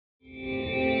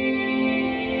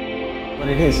What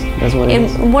it is. That's what it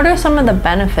is. What are some of the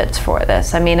benefits for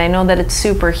this? I mean, I know that it's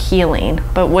super healing,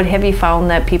 but what have you found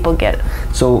that people get?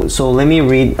 So let me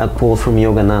read a quote from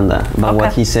Yogananda about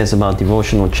what he says about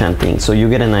devotional chanting, so you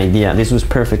get an idea. This was a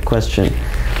perfect question.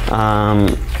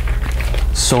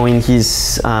 So in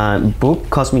his book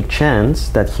Cosmic Chants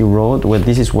that he wrote,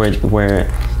 this is where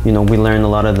we learn a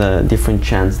lot of the different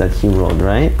chants that he wrote,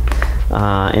 right?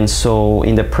 And so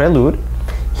in the prelude,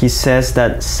 he says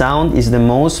that sound is the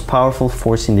most powerful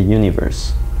force in the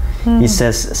universe. He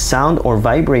says sound or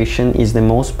vibration is the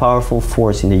most powerful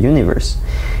force in the universe.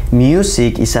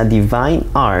 Music is a divine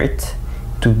art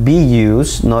to be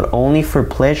used not only for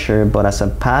pleasure but as a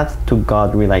path to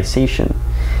God realization.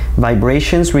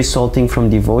 Vibrations resulting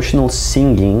from devotional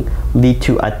singing lead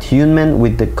to attunement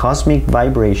with the cosmic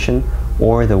vibration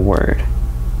or the word.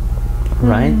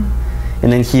 Right?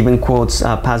 And then he even quotes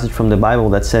a passage from the Bible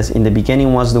that says, "In the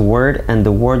beginning was the Word, and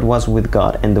the Word was with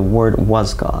God, and the Word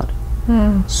was God."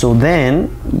 So then,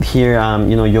 here,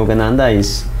 Yogananda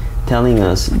is telling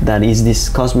us that is this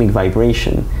cosmic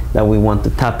vibration that we want to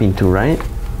tap into, right?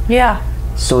 Yeah.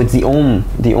 So it's the Om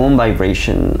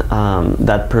vibration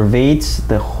that pervades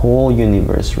the whole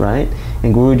universe, right?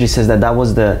 And Guruji says that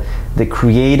was the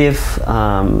creative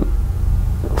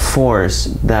force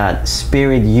that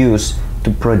Spirit used to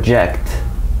project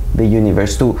the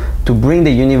universe, to bring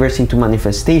the universe into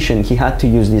manifestation. He had to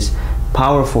use this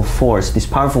powerful force, this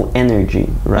powerful energy,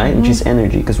 right? Which is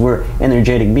energy, because we're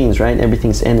energetic beings, right?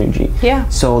 Everything's energy. Yeah.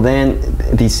 So then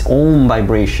this Om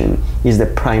vibration is the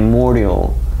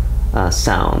primordial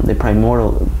sound, the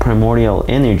primordial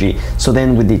energy. So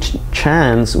then with the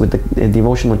chants, with the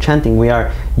devotional chanting, we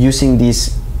are using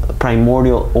this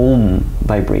primordial Om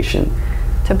vibration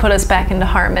to put us back into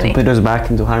harmony. To put us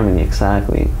back into harmony,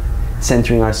 exactly.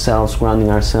 Centering ourselves, grounding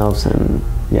ourselves, and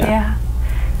yeah.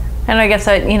 And I guess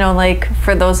that, like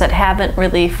for those that haven't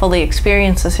really fully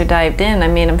experienced this or dived in, I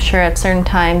mean, I'm sure at certain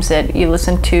times that you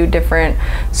listen to different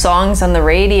songs on the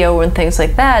radio and things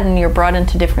like that, and you're brought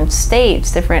into different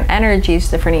states, different energies,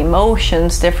 different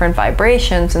emotions, different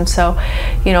vibrations. And so,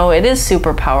 it is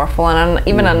super powerful. And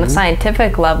even on the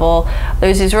scientific level,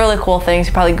 there's these really cool things.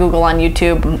 You probably Google on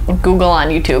YouTube,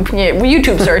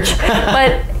 YouTube search,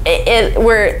 but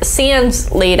where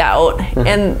sand's laid out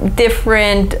and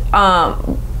different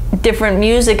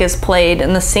music is played,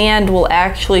 and the sand will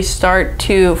actually start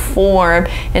to form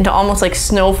into almost like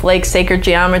snowflake sacred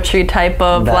geometry type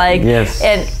of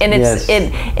and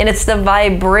it's the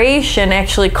vibration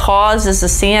actually causes the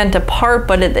sand to part,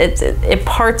 but it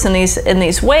parts in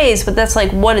these ways. But that's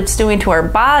like what it's doing to our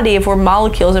body. If we're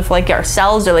molecules, if like our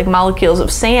cells are like molecules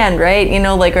of sand, right?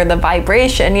 Or the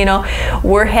vibration,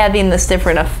 we're having this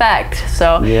different effect.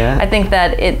 So I think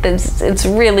that it's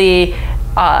really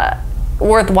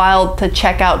worthwhile to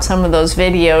check out some of those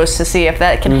videos to see if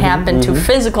that can happen to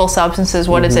physical substances.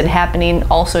 What is it happening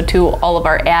also to all of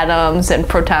our atoms and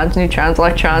protons, neutrons,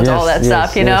 electrons, all that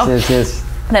stuff,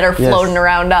 that are floating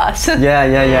around us.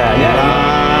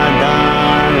 Yeah.